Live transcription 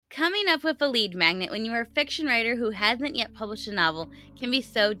up with a lead magnet when you are a fiction writer who hasn't yet published a novel can be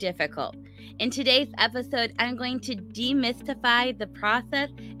so difficult. In today's episode, I'm going to demystify the process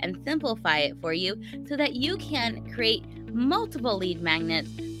and simplify it for you so that you can create multiple lead magnets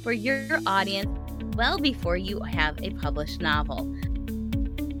for your audience well before you have a published novel.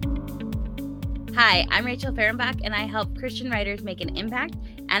 Hi, I'm Rachel Fehrenbach, and I help Christian writers make an impact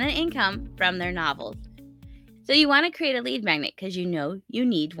and an income from their novels. So you want to create a lead magnet because you know you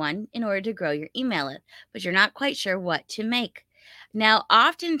need one in order to grow your email list, but you're not quite sure what to make. Now,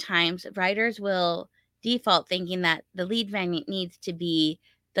 oftentimes writers will default thinking that the lead magnet needs to be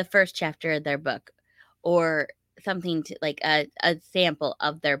the first chapter of their book or something to like a sample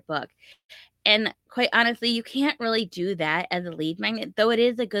of their book. And quite honestly, you can't really do that as a lead magnet, though it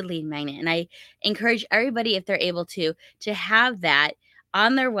is a good lead magnet. And I encourage everybody, if they're able to have that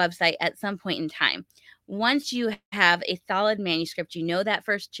on their website at some point in time. Once you have a solid manuscript, you know that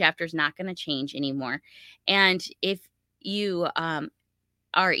first chapter is not going to change anymore. And if you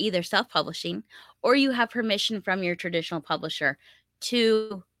are either self-publishing or you have permission from your traditional publisher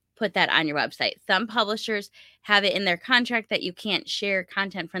to put that on your website. Some publishers have it in their contract that you can't share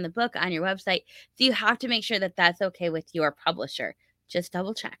content from the book on your website. So you have to make sure that that's okay with your publisher. Just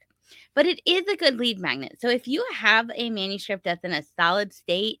double check. But it is a good lead magnet. So if you have a manuscript that's in a solid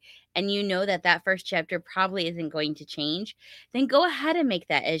state and you know that that first chapter probably isn't going to change, then go ahead and make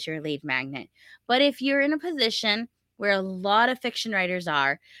that as your lead magnet. But if you're in a position where a lot of fiction writers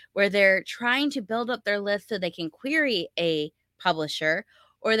are, where they're trying to build up their list so they can query a publisher,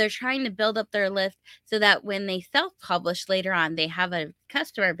 or they're trying to build up their list so that when they self-publish later on, they have a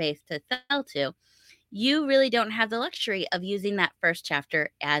customer base to sell to, you really don't have the luxury of using that first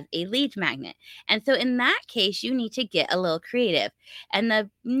chapter as a lead magnet. And so in that case, you need to get a little creative. And the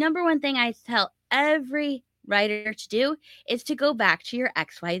number one thing I tell every writer to do is to go back to your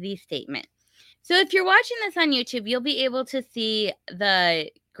XYZ statement. So if you're watching this on YouTube, you'll be able to see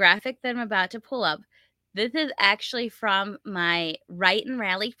the graphic that I'm about to pull up. This is actually from my Write and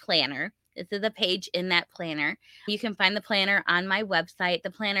Rally planner. This is a page in that planner. You can find the planner on my website.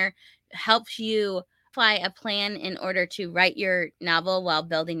 The planner helps you apply a plan in order to write your novel while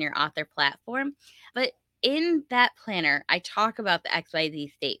building your author platform. But in that planner, I talk about the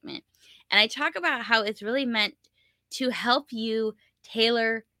XYZ statement. And I talk about how it's really meant to help you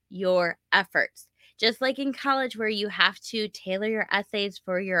tailor your efforts. Just like in college, where you have to tailor your essays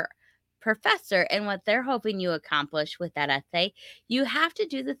for your professor and what they're hoping you accomplish with that essay, you have to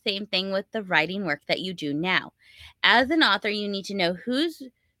do the same thing with the writing work that you do now. As an author, you need to know who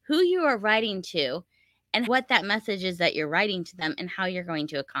you are writing to and what that message is that you're writing to them and how you're going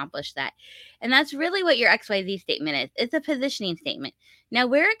to accomplish that. And that's really what your XYZ statement is. It's a positioning statement. Now,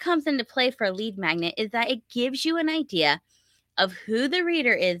 where it comes into play for a lead magnet is that it gives you an idea of who the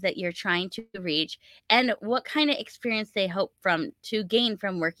reader is that you're trying to reach and what kind of experience they hope to gain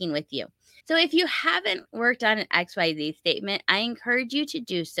from working with you. So if you haven't worked on an XYZ statement, I encourage you to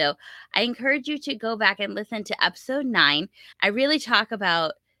do so. I encourage you to go back and listen to episode 9. I really talk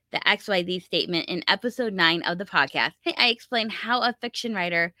about the XYZ statement in episode 9 of the podcast. I explain how a fiction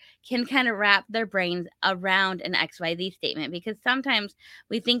writer can kind of wrap their brains around an XYZ statement, because sometimes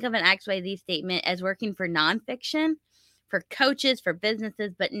we think of an XYZ statement as working for nonfiction, for coaches, for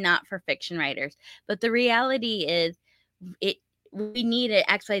businesses, but not for fiction writers. But the reality is, we need an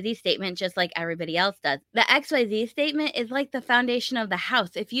XYZ statement just like everybody else does. The XYZ statement is like the foundation of the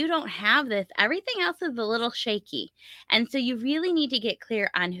house. If you don't have this, everything else is a little shaky. And so you really need to get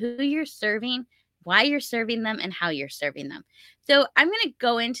clear on who you're serving, why you're serving them, and how you're serving them. So I'm going to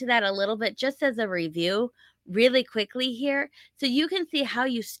go into that a little bit just as a review really quickly here, so you can see how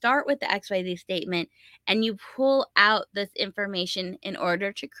you start with the XYZ statement and you pull out this information in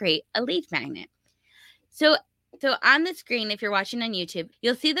order to create a lead magnet. So on the screen, if you're watching on YouTube,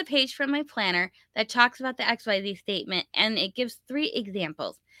 you'll see the page from my planner that talks about the XYZ statement, and it gives 3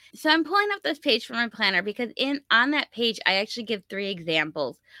 examples. So I'm pulling up this page from my planner because on that page, I actually give 3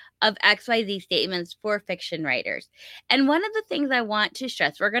 examples of XYZ statements for fiction writers. And one of the things I want to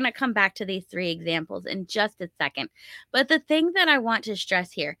stress, we're going to come back to these 3 examples in just a second, but the thing that I want to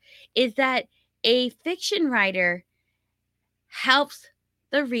stress here is that a fiction writer helps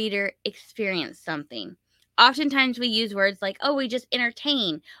the reader experience something. Oftentimes we use words like, oh, we just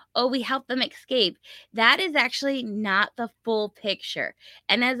entertain, oh, we help them escape. That is actually not the full picture.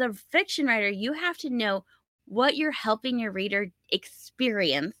 And as a fiction writer, you have to know what you're helping your reader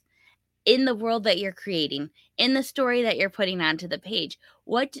experience in the world that you're creating, in the story that you're putting onto the page.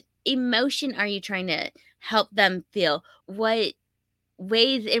 What emotion are you trying to help them feel? What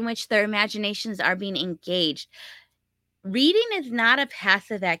ways in which their imaginations are being engaged? Reading is not a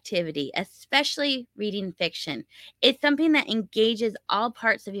passive activity, especially reading fiction. It's something that engages all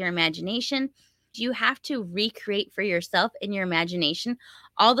parts of your imagination. You have to recreate for yourself in your imagination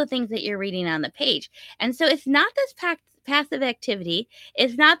all the things that you're reading on the page. And so it's not this passive activity.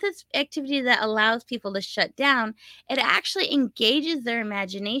 It's not this activity that allows people to shut down. It actually engages their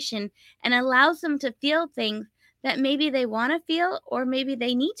imagination and allows them to feel things that maybe they want to feel or maybe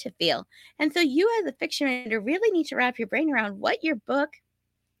they need to feel. And so you as a fiction writer really need to wrap your brain around what your book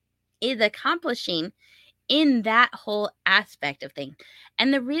is accomplishing in that whole aspect of things.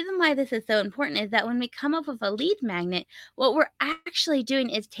 And the reason why this is so important is that when we come up with a lead magnet, what we're actually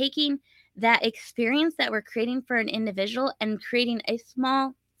doing is taking that experience that we're creating for an individual and creating a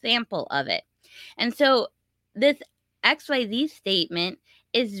small sample of it. And so this XYZ statement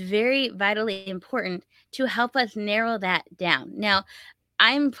is very vitally important to help us narrow that down. Now,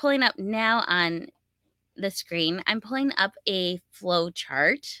 I'm pulling up now on the screen, I'm pulling up a flow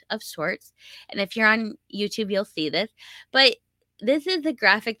chart of sorts. And if you're on YouTube, you'll see this. But this is the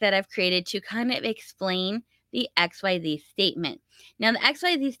graphic that I've created to kind of explain the XYZ statement. Now, the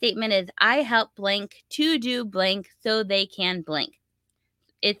XYZ statement is I help blank to do blank so they can blank.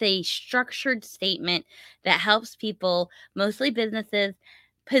 It's a structured statement that helps people, mostly businesses,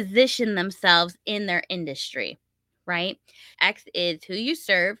 position themselves in their industry, right? X is who you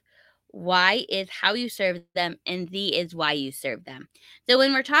serve, Y is how you serve them, and Z is why you serve them. So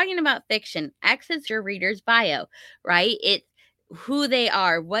when we're talking about fiction, X is your reader's bio, right? It's who they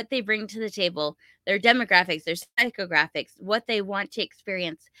are, what they bring to the table, their demographics, their psychographics, what they want to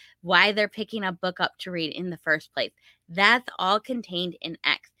experience, why they're picking a book up to read in the first place. That's all contained in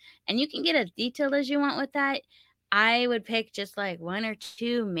X. And you can get as detailed as you want with that. I would pick just like one or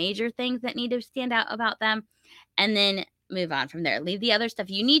two major things that need to stand out about them and then move on from there. Leave the other stuff.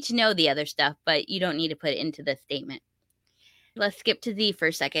 You need to know the other stuff, but you don't need to put it into this statement. Let's skip to Z for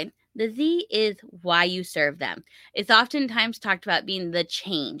a second. The Z is why you serve them. It's oftentimes talked about being the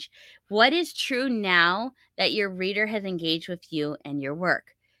change. What is true now that your reader has engaged with you and your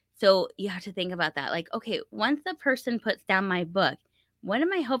work? So you have to think about that. Like, okay, once the person puts down my book, what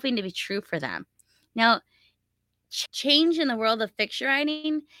am I hoping to be true for them? Now, change in the world of fiction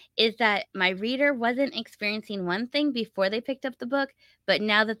writing is that my reader wasn't experiencing one thing before they picked up the book, but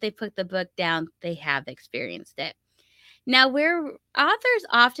now that they put the book down, they have experienced it. Now, where authors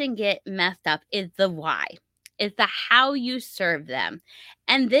often get messed up is the why, is the how you serve them.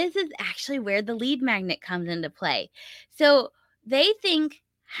 And this is actually where the lead magnet comes into play. So they think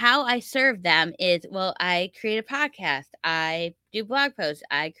how I serve them is, well, I create a podcast, I do blog posts,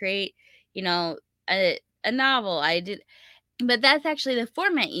 I create, you know, a novel, I did, but that's actually the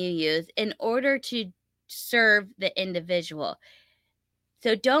format you use in order to serve the individual.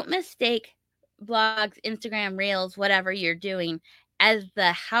 So don't mistake blogs, Instagram, Reels, whatever you're doing as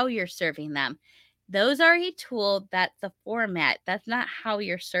the how you're serving them. Those are a tool, that's the format. That's not how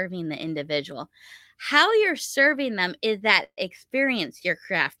you're serving the individual. How you're serving them is that experience you're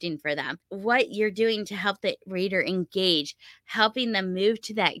crafting for them, what you're doing to help the reader engage, helping them move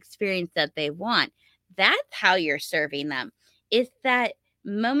to that experience that they want. That's how you're serving them. It's that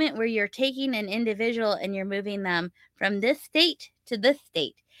moment where you're taking an individual and you're moving them from this state to this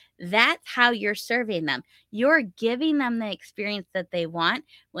state. That's how you're serving them. You're giving them the experience that they want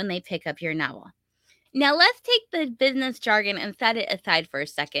when they pick up your novel. Now, let's take the business jargon and set it aside for a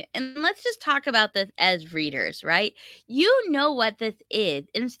second. And let's just talk about this as readers, right? You know what this is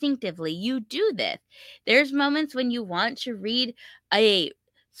instinctively. You do this. There's moments when you want to read a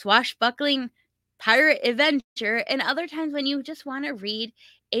swashbuckling pirate adventure, and other times when you just want to read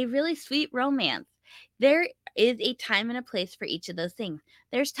a really sweet romance. There is a time and a place for each of those things.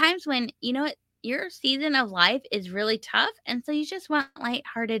 There's times when, you know what, your season of life is really tough. And so you just want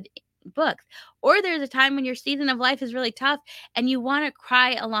lighthearted books. Or there's a time when your season of life is really tough and you want to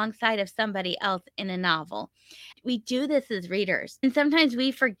cry alongside of somebody else in a novel. We do this as readers. And sometimes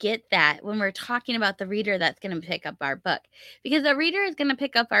we forget that when we're talking about the reader that's going to pick up our book. Because the reader is going to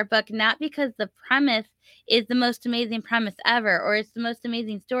pick up our book not because the premise is the most amazing premise ever, or it's the most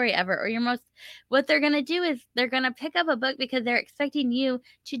amazing story ever, or what they're going to do is they're going to pick up a book because they're expecting you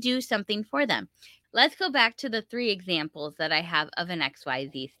to do something for them. Let's go back to the 3 examples that I have of an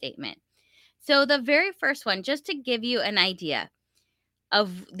XYZ statement. So the very first one, just to give you an idea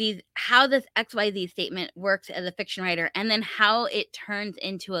of how this XYZ statement works as a fiction writer and then how it turns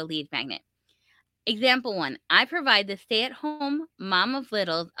into a lead magnet. Example 1, I provide the stay-at-home mom of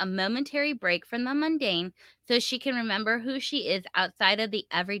littles a momentary break from the mundane so she can remember who she is outside of the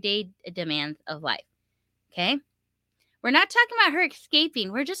everyday demands of life. Okay? We're not talking about her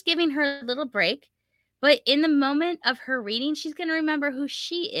escaping. We're just giving her a little break But in the moment of her reading, she's going to remember who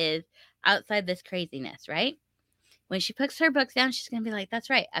she is outside this craziness, right? When she puts her books down, she's going to be like, that's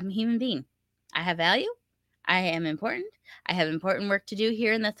right. I'm a human being. I have value. I am important. I have important work to do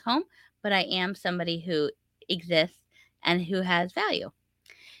here in this home, but I am somebody who exists and who has value.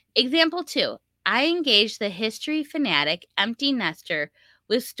 Example 2, I engage the history fanatic empty nester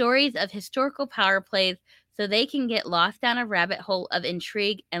with stories of historical power plays so they can get lost down a rabbit hole of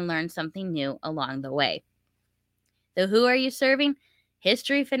intrigue and learn something new along the way. So, who are you serving?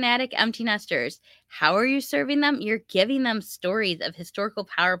 History fanatic empty nesters. How are you serving them? You're giving them stories of historical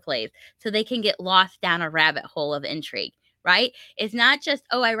power plays so they can get lost down a rabbit hole of intrigue, right? It's not just,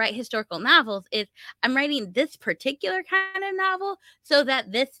 oh, I write historical novels. It's, I'm writing this particular kind of novel so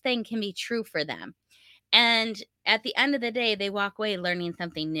that this thing can be true for them. And at the end of the day, they walk away learning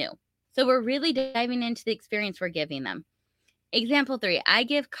something new. So, we're really diving into the experience we're giving them. Example 3, I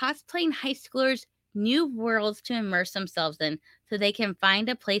give cosplaying high schoolers new worlds to immerse themselves in so they can find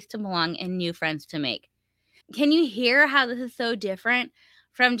a place to belong and new friends to make. Can you hear how this is so different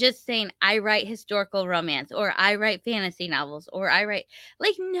from just saying, I write historical romance or I write fantasy novels or I write,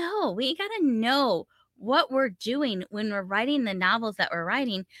 like, no, we got to know what we're doing when we're writing the novels that we're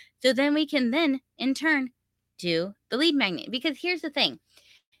writing. So then we can then, in turn, do the lead magnet. Because here's the thing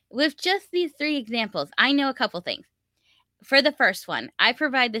with just these 3 examples, I know a couple things. For the first one, I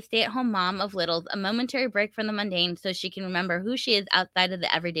provide the stay at home mom of littles a momentary break from the mundane so she can remember who she is outside of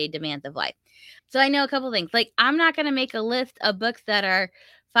the everyday demands of life. So I know a couple things. Like, I'm not going to make a list of books that are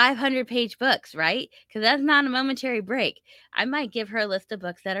 500-page books, right? Because that's not a momentary break. I might give her a list of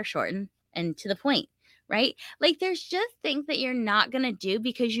books that are shortened and to the point, right? Like, there's just things that you're not going to do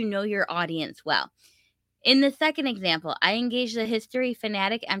because you know your audience well. In the second example, I engage the history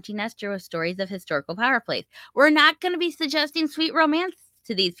fanatic empty nester with stories of historical power plays. We're not going to be suggesting sweet romance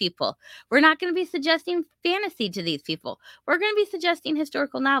to these people. We're not going to be suggesting fantasy to these people. We're going to be suggesting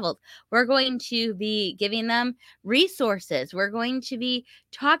historical novels. We're going to be giving them resources. We're going to be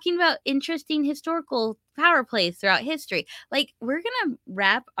talking about interesting historical power plays throughout history. Like, we're going to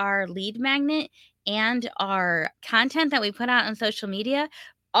wrap our lead magnet and our content that we put out on social media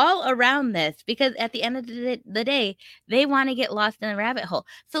all around this because at the end of the day, they want to get lost in the rabbit hole.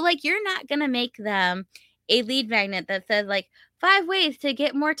 So, like, you're not going to make them a lead magnet that says, like, 5 ways to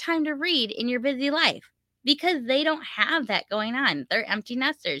get more time to read in your busy life because they don't have that going on. They're empty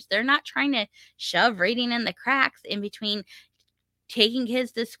nesters. They're not trying to shove reading in the cracks in between taking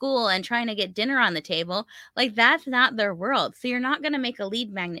kids to school and trying to get dinner on the table. Like, that's not their world. So, you're not going to make a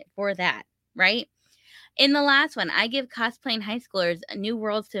lead magnet for that, right? In the last one, I give cosplaying high schoolers new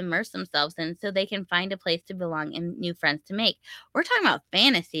worlds to immerse themselves in so they can find a place to belong and new friends to make. We're talking about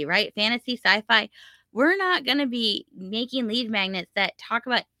fantasy, right? Fantasy, sci fi. We're not going to be making lead magnets that talk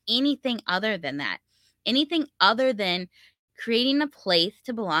about anything other than that, anything other than creating a place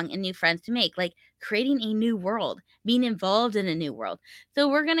to belong and new friends to make, like creating a new world, being involved in a new world. So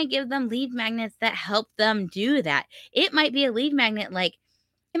we're going to give them lead magnets that help them do that. It might be a lead magnet like,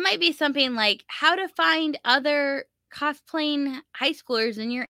 it might be something like how to find other cosplaying high schoolers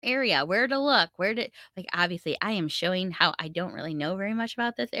in your area, where to look, where to, like, obviously I am showing how I don't really know very much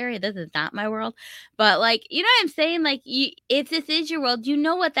about this area. This is not my world. But, like, you know what I'm saying? Like, you, if this is your world, you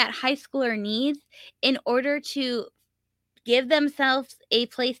know what that high schooler needs in order to give themselves a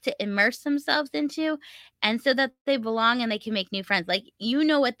place to immerse themselves into and so that they belong and they can make new friends. Like, you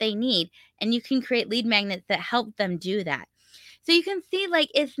know what they need and you can create lead magnets that help them do that. So you can see, like,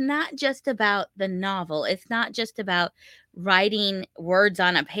 it's not just about the novel. It's not just about writing words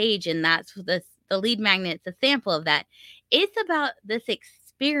on a page, and that's the lead magnet. It's a sample of that. It's about this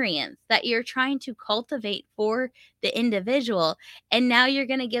experience that you're trying to cultivate for the individual, and now you're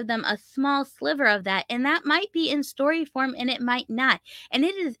going to give them a small sliver of that, and that might be in story form, and it might not. And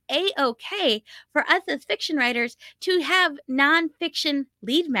it is a-okay for us as fiction writers to have nonfiction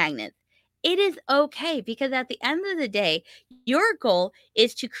lead magnets. It is okay because at the end of the day, your goal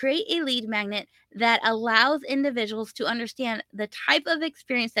is to create a lead magnet that allows individuals to understand the type of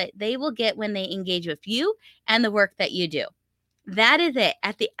experience that they will get when they engage with you and the work that you do. That is it.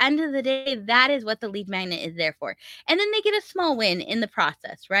 At the end of the day, that is what the lead magnet is there for. And then they get a small win in the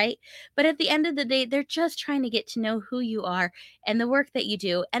process, right? But at the end of the day, they're just trying to get to know who you are and the work that you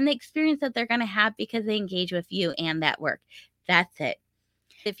do and the experience that they're going to have because they engage with you and that work. That's it.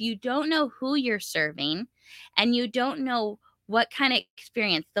 If you don't know who you're serving and you don't know what kind of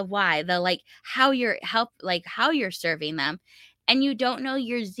experience, the why, the, like, how you're serving them, and you don't know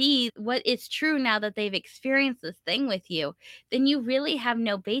your Z, what is true now that they've experienced this thing with you, then you really have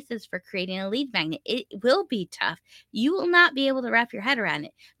no basis for creating a lead magnet. It will be tough. You will not be able to wrap your head around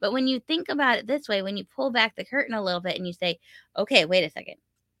it. But when you think about it this way, when you pull back the curtain a little bit and you say, okay, wait a second.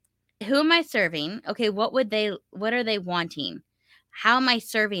 Who am I serving? Okay, what are they wanting? How am I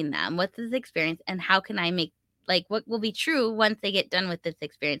serving them? What's this experience? And how can I make, like, what will be true once they get done with this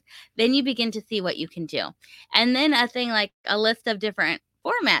experience? Then you begin to see what you can do. And then a thing like a list of different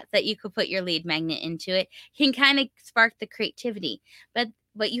formats that you could put your lead magnet into it can kind of spark the creativity. But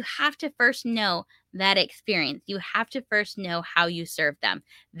you have to first know that experience. You have to first know how you serve them.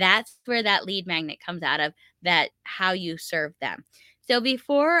 That's where that lead magnet comes out of, that how you serve them. So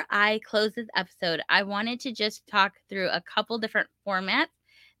before I close this episode, I wanted to just talk through a couple different formats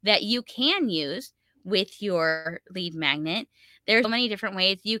that you can use with your lead magnet. There's so many different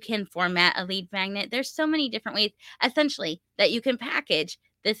ways you can format a lead magnet. There's so many different ways, essentially, that you can package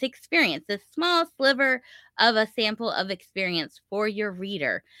this experience, this small sliver of a sample of experience for your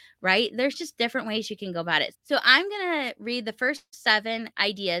reader, right? There's just different ways you can go about it. So I'm going to read the first 7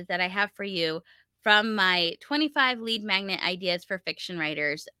 ideas that I have for you from my 25 lead magnet ideas for fiction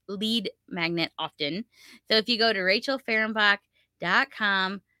writers, lead magnet often. So if you go to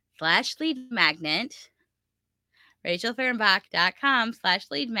rachelfahrenbach.com/lead magnet,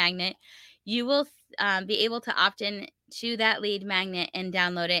 rachelfahrenbach.com/lead magnet, you will be able to opt in to that lead magnet and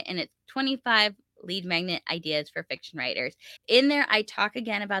download it. And it's 25 lead magnet ideas for fiction writers. In there, I talk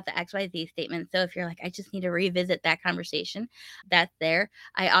again about the XYZ statement. So if you're like, I just need to revisit that conversation, that's there.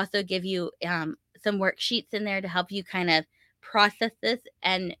 I also give you some worksheets in there to help you kind of process this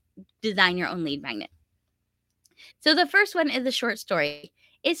and design your own lead magnet. So the first one is a short story.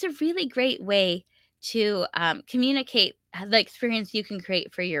 It's a really great way to communicate the experience you can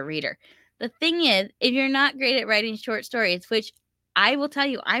create for your reader. The thing is, if you're not great at writing short stories, which I will tell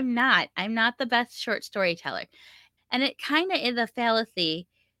you, I'm not the best short storyteller. And it kind of is a fallacy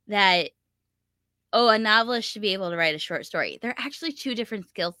that, oh, a novelist should be able to write a short story. They're actually 2 different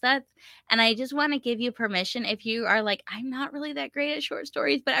skill sets. And I just want to give you permission, if you are like, I'm not really that great at short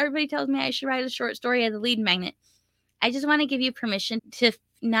stories, but everybody tells me I should write a short story as a lead magnet. I just want to give you permission to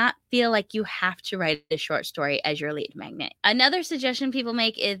not feel like you have to write a short story as your lead magnet. Another suggestion people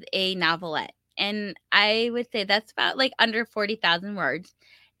make is a novelette. And I would say that's about like under 40,000 words.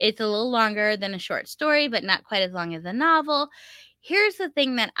 It's a little longer than a short story, but not quite as long as a novel. Here's the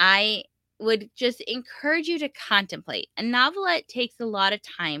thing that I would just encourage you to contemplate. A novelette takes a lot of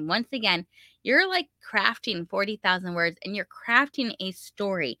time. Once again, you're like crafting 40,000 words and you're crafting a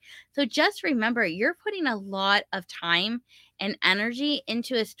story. So just remember, you're putting a lot of time and energy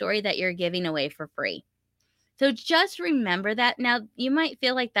into a story that you're giving away for free. So just remember that. Now, you might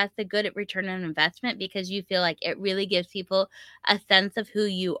feel like that's a good return on investment because you feel like it really gives people a sense of who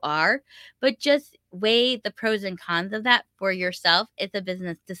you are, but just weigh the pros and cons of that for yourself. It's a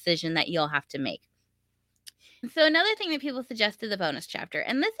business decision that you'll have to make. So another thing that people suggest is a bonus chapter,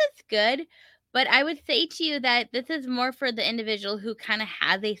 and this is good, but I would say to you that this is more for the individual who kind of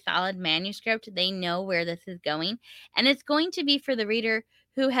has a solid manuscript. They know where this is going, and it's going to be for the reader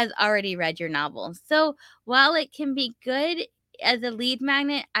who has already read your novel. So while it can be good as a lead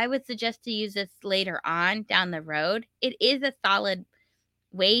magnet, I would suggest to use this later on down the road. It is a solid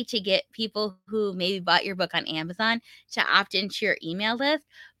way to get people who maybe bought your book on Amazon to opt into your email list.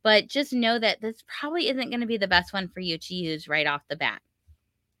 But just know that this probably isn't going to be the best one for you to use right off the bat.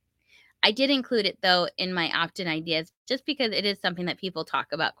 I did include it, though, in my opt in ideas just because it is something that people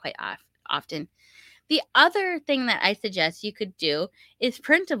talk about quite often. The other thing that I suggest you could do is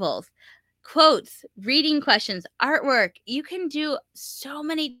printables, quotes, reading questions, artwork. You can do so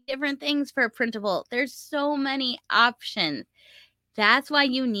many different things for a printable. There's so many options. That's why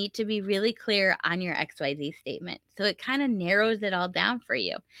you need to be really clear on your XYZ statement. So it kind of narrows it all down for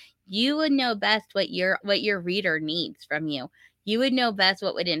you. You would know best what your reader needs from you. You would know best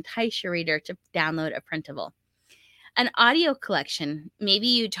what would entice your reader to download a printable. An audio collection, maybe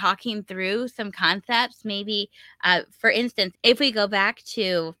you talking through some concepts. Maybe, for instance, if we go back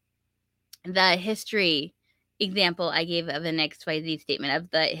to the history example I gave of an XYZ statement of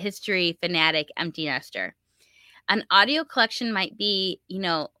the history fanatic empty nester, an audio collection might be,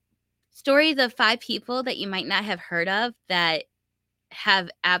 stories of 5 people that you might not have heard of that have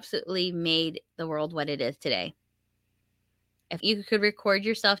absolutely made the world what it is today. If you could record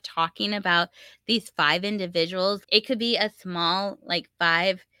yourself talking about these 5 individuals, it could be a small, like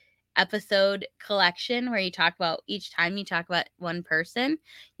 5 episode collection where you talk about each time you talk about one person.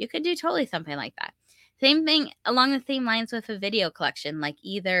 You could do totally something like that. Same thing along the same lines with a video collection, like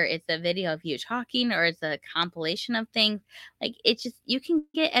either it's a video of you talking or it's a compilation of things. Like it's just you can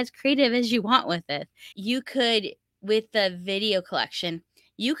get as creative as you want with it. You could with the video collection,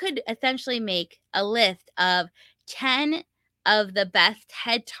 you could essentially make a list of 10 of the best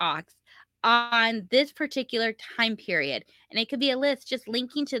TED Talks on this particular time period. And it could be a list just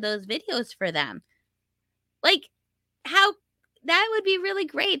linking to those videos for them. Like how that would be really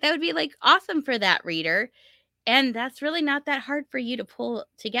great. That would be like awesome for that reader, and that's really not that hard for you to pull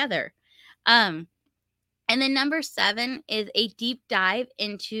together. Um, and then number 7 is a deep dive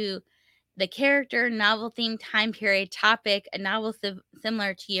into the character, novel theme, time period, topic, a novel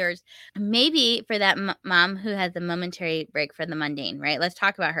similar to yours. Maybe for that mom who has a momentary break from the mundane, right? Let's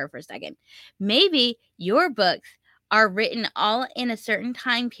talk about her for a second. Maybe your books are written all in a certain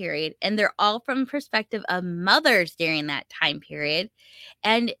time period and they're all from perspective of mothers during that time period,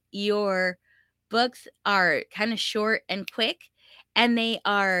 and your books are kind of short and quick, and they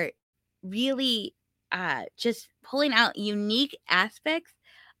are really just pulling out unique aspects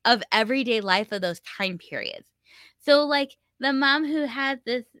of everyday life of those time periods. So, like the mom who has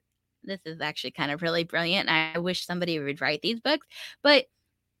this is actually kind of really brilliant. I wish somebody would write these books, but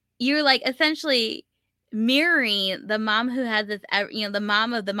you're like essentially mirroring the mom who has this, the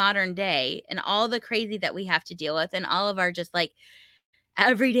mom of the modern day and all the crazy that we have to deal with and all of our just like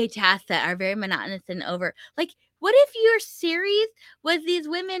everyday tasks that are very monotonous and over. Like, what if your series was these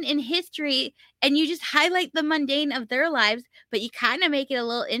women in history and you just highlight the mundane of their lives, but you kind of make it a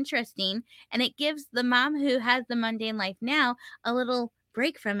little interesting and it gives the mom who has the mundane life now a little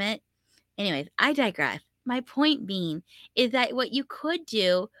break from it. Anyways, I digress. My point being is that what you could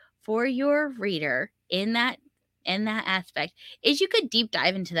do for your reader in that aspect is you could deep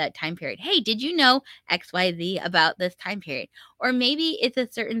dive into that time period. Hey, did you know XYZ about this time period? Or maybe it's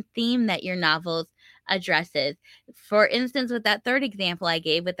a certain theme that your novels addresses. For instance, with that third example I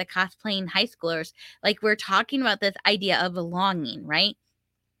gave with the cosplaying high schoolers, like we're talking about this idea of belonging, right?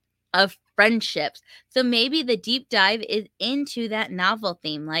 Of friendships. So maybe the deep dive is into that novel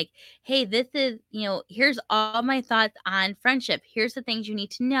theme. Like, hey, this is, here's all my thoughts on friendship. Here's the things you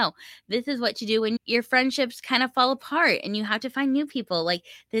need to know. This is what to do when your friendships kind of fall apart and you have to find new people. Like,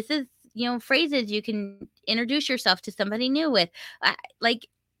 this is, phrases you can introduce yourself to somebody new with. Like,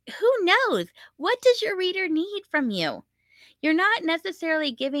 who knows? What does your reader need from you? You're not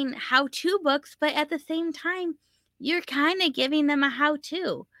necessarily giving how to books, but at the same time, you're kind of giving them a how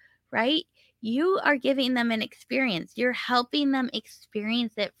to, right? You are giving them an experience. You're helping them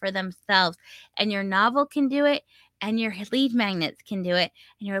experience it for themselves. And your novel can do it, and your lead magnets can do it.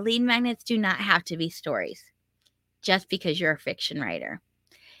 And your lead magnets do not have to be stories just because you're a fiction writer.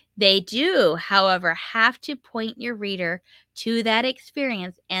 They do, however, have to point your reader to that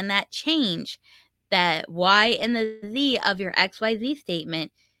experience and that change, that Y and the Z of your XYZ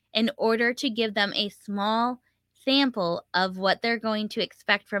statement, in order to give them a small sample of what they're going to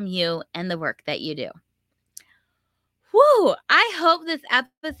expect from you and the work that you do. Whew, I hope this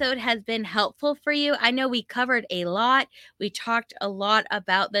episode has been helpful for you. I know we covered a lot. We talked a lot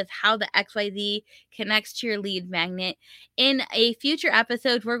about this, how the XYZ connects to your lead magnet. In a future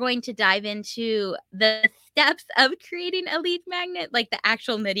episode, we're going to dive into the steps of creating a lead magnet, like the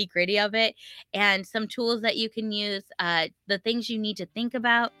actual nitty gritty of it, and some tools that you can use, the things you need to think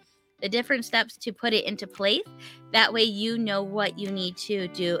about, the different steps to put it into place. That way, you know what you need to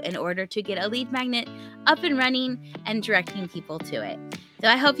do in order to get a lead magnet up and running and directing people to it. So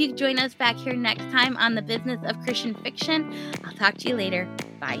I hope you join us back here next time on the Business of Christian Fiction. I'll talk to you later.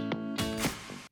 Bye.